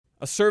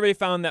A survey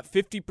found that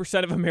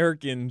 50% of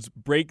Americans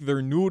break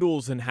their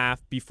noodles in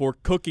half before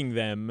cooking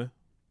them.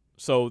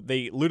 So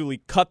they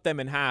literally cut them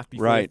in half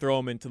before they throw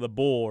them into the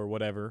bowl or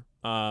whatever.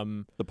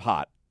 The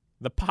pot.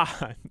 The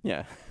pot.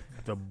 Yeah.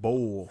 The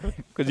bowl.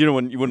 Because you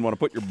wouldn't want to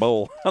put your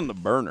bowl on the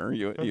burner.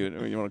 You want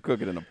to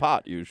cook it in a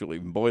pot, usually,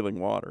 in boiling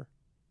water.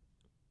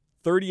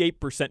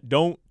 38%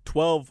 don't.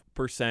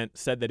 12%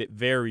 said that it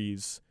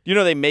varies. You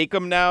know they make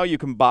them now. You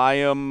can buy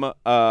them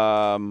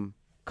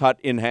cut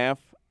in half,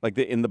 like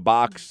in the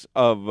box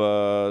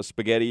of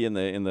spaghetti in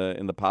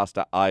the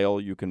pasta aisle.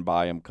 You can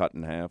buy them cut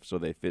in half so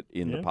they fit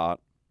in the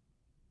pot.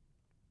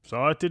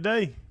 Saw it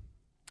today.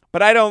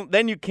 But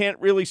then you can't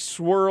really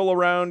swirl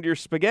around your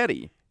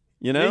spaghetti,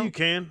 you know? Yeah, you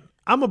can.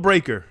 I'm a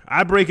breaker.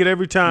 I break it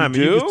every time.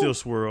 You do? And you can still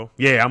swirl.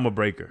 Yeah, I'm a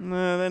breaker.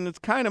 Then it's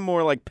kind of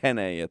more like penne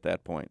at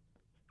that point.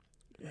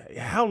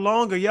 How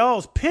long are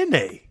y'all's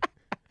penne?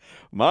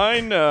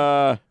 Mine,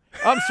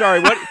 I'm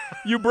sorry, what?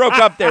 You broke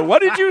up there.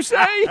 What did you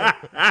say?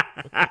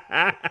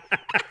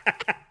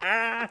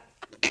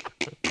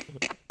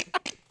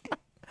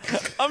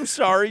 I'm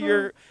sorry,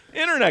 your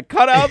internet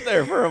cut out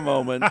there for a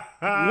moment.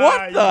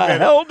 What the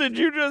hell did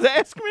you just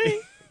ask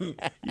me?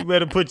 You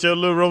better put your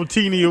little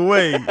rotini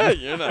away.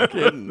 You're not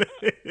kidding.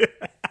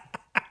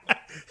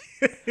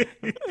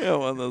 Yeah,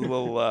 one of those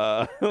little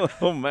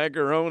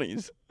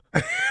macaronis.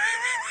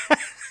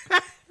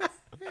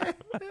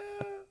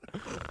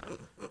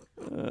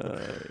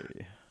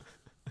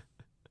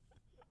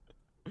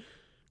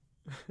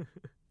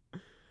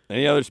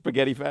 Any other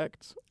spaghetti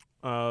facts?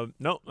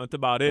 No, that's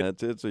about it.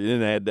 That's it. So you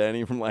didn't add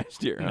any from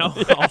last year. No,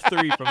 Huh? all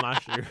 3 from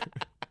last year.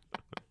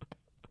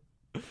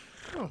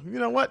 Oh, you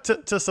know what?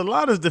 To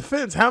Solana's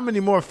defense, how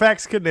many more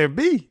facts could there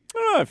be?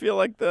 I feel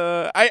like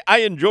I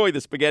enjoy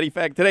the spaghetti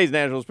fact. Today's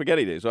National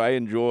Spaghetti Day, so I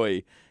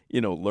enjoy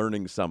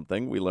learning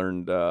something. We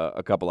learned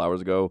a couple hours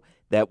ago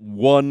that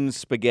one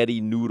spaghetti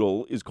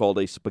noodle is called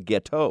a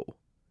spaghetto,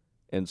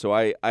 and so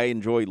I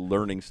enjoy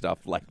learning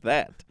stuff like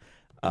that.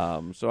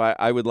 So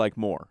I would like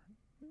more.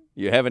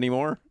 You have any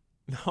more?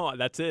 No,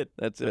 that's it.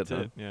 That's it.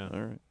 Huh? Yeah.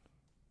 All right.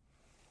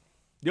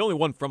 The only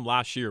one from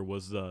last year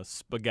was the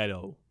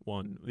spaghetto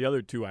one. The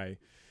other 2 I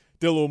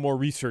did a little more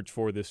research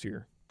for this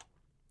year.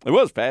 It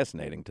was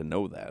fascinating to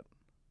know that.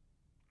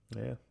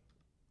 Yeah.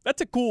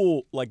 That's a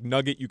cool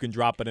nugget you can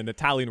drop at an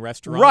Italian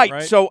restaurant,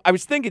 right? So I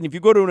was thinking if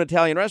you go to an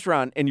Italian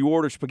restaurant and you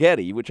order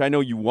spaghetti, which I know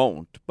you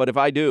won't, but if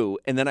I do,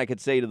 and then I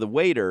could say to the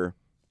waiter,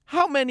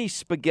 how many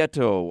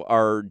spaghetto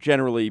are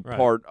generally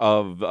part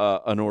of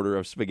an order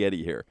of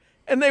spaghetti here?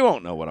 And they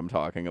won't know what I'm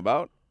talking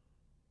about.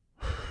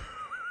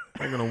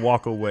 They're going to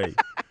walk away.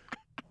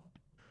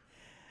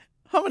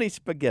 How many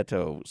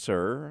spaghetto,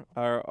 sir,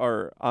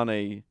 are on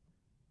a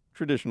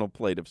traditional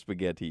plate of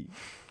spaghetti?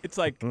 It's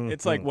like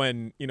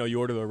when you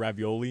order the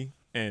ravioli,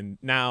 and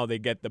now they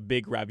get the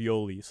big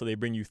ravioli, so they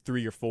bring you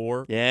 3 or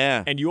 4.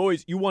 Yeah. And you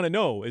want to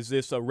know, is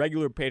this a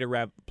regular plate of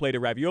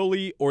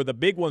ravioli or the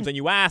big ones? And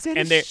you ask, that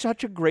and is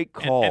such a great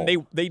call.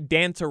 And they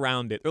dance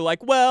around it. They're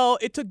like, well,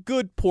 it's a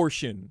good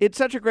portion. It's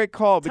such a great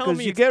call Tell because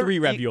me you it's get 3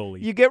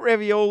 ravioli. You get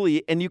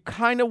ravioli, and you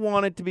kind of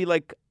want it to be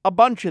like a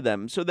bunch of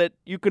them, so that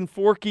you can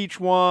fork each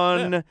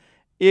one. Yeah.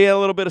 You get a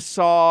little bit of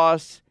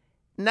sauce.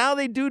 Now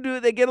they do it.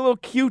 They get a little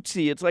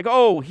cutesy. It's like,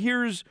 oh,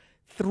 here's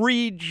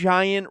 3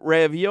 giant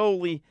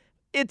ravioli.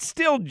 It's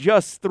still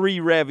just 3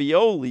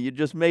 ravioli. You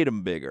just made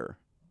them bigger.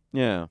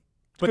 Yeah.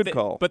 Good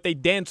call. But they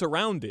dance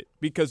around it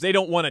because they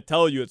don't want to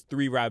tell you it's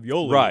 3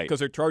 ravioli. Right. Because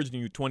they're charging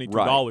you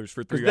 $22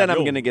 for 3 Because ravioli. then I'm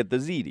going to get the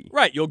ziti.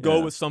 Right. You'll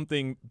go with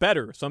something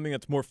better, something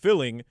that's more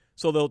filling.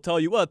 So they'll tell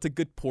you, well, it's a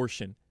good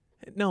portion.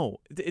 No,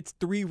 it's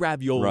 3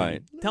 ravioli.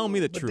 Right. Tell me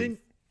the truth.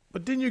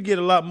 But then you get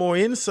a lot more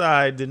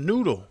inside the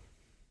noodle.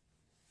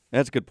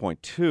 That's a good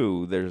point,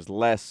 too. There's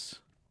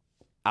less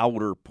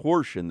outer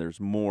portion. There's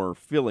more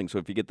filling. So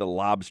if you get the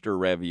lobster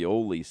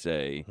ravioli,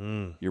 say,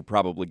 you're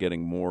probably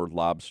getting more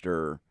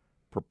lobster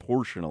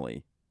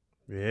proportionally.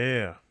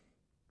 Yeah.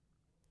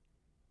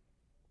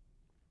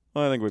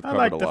 Well, I think we've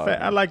covered a lot.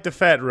 I like the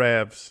fat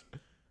ravs.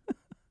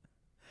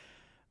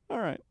 All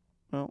right.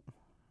 Well,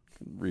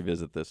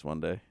 revisit this one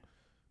day.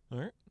 All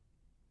right.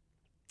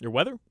 Your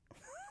weather?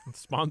 It's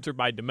sponsored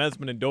by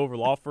Demesman and Dover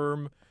Law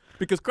Firm.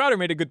 Because Crowder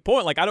made a good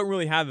point. I don't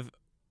really have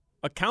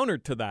a counter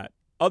to that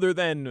other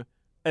than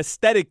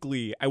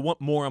aesthetically, I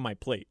want more on my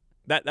plate.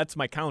 That's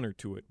my counter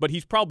to it. But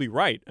he's probably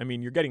right. I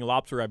mean, you're getting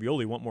lobster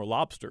ravioli, you want more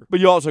lobster.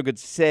 But you also could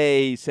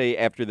say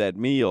after that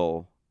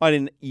meal, I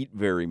didn't eat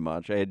very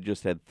much. I had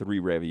just had 3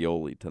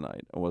 ravioli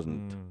tonight. I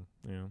wasn't.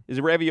 Yeah. Is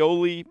it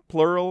ravioli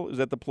plural? Is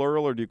that the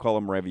plural, or do you call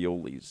them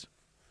raviolis?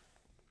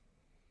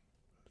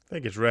 I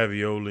think it's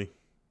ravioli.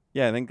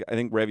 Yeah, I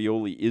think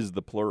ravioli is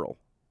the plural.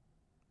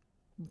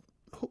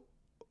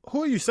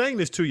 Who are you saying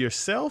this to,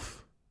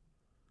 yourself?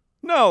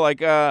 No,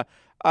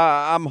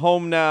 I'm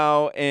home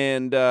now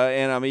and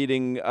I'm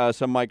eating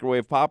some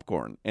microwave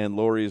popcorn, and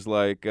Lori's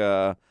like,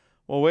 well,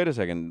 wait a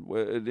second,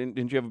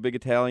 didn't you have a big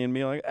Italian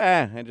meal?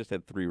 I just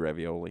had 3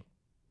 ravioli.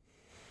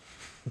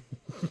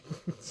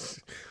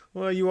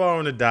 Well, you are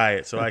on a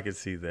diet, so I can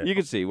see that. You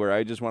can see where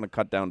I just want to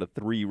cut down to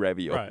 3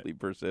 ravioli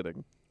per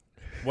sitting.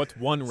 What's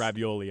one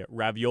ravioli?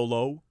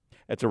 Raviolo?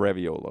 It's a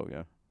raviolo,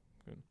 yeah.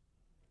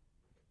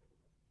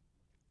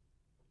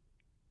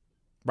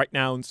 Right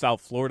now in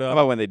South Florida. How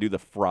about when they do the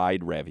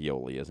fried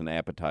ravioli as an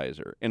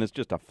appetizer, and it's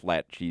just a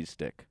flat cheese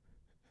stick?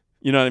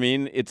 You know what I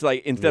mean? It's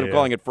like instead of Yeah.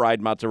 calling it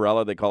fried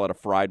mozzarella, they call it a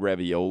fried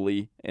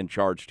ravioli and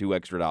charge $2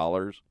 extra,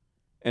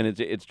 and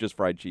it's just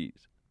fried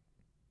cheese.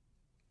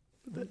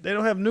 They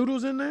don't have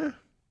noodles in there?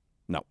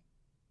 No.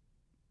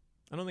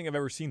 I don't think I've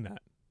ever seen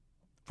that.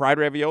 Fried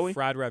ravioli?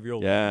 Fried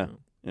ravioli. Yeah.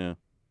 Yeah.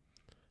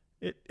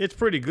 It's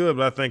pretty good,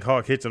 but I think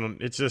Hawk hits it on.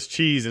 It's just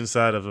cheese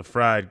inside of a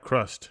fried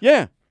crust.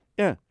 Yeah.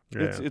 Yeah.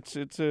 Yeah.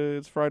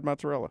 It's fried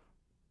mozzarella.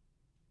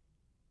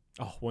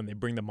 Oh, when they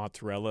bring the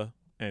mozzarella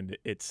and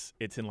it's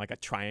in like a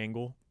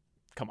triangle.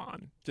 Come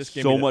on. Just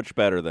give So me the, much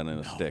better than in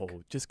a no, stick.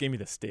 just give me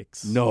the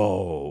sticks.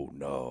 No.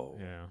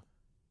 Yeah.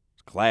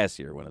 It's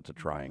classier when it's a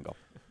triangle.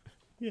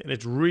 Yeah, and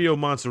it's real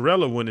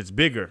mozzarella when it's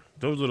bigger.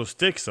 Those little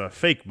sticks are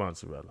fake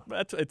mozzarella.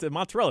 But it's a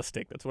mozzarella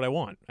stick. That's what I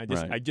want.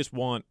 Right. I just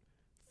want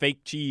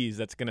fake cheese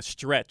that's going to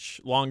stretch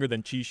longer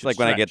than cheese should It's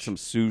like when I get stretch.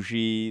 some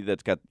sushi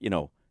that's got,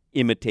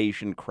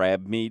 imitation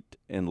crab meat,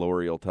 and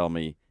Lori will tell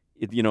me,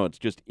 it's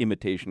just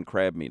imitation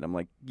crab meat. I'm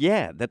like,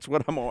 yeah, that's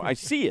what I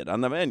see it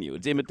on the menu.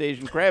 It's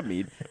imitation crab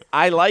meat.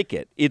 I like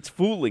it. It's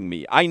fooling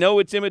me. I know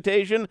it's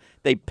imitation.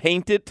 They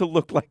paint it to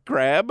look like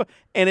crab,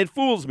 and it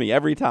fools me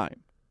every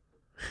time.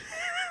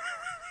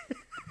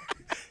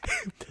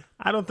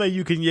 I don't think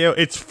you can yell,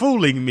 "It's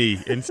fooling me,"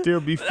 and still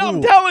be I'm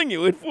fooled. telling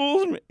you, it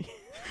fools me.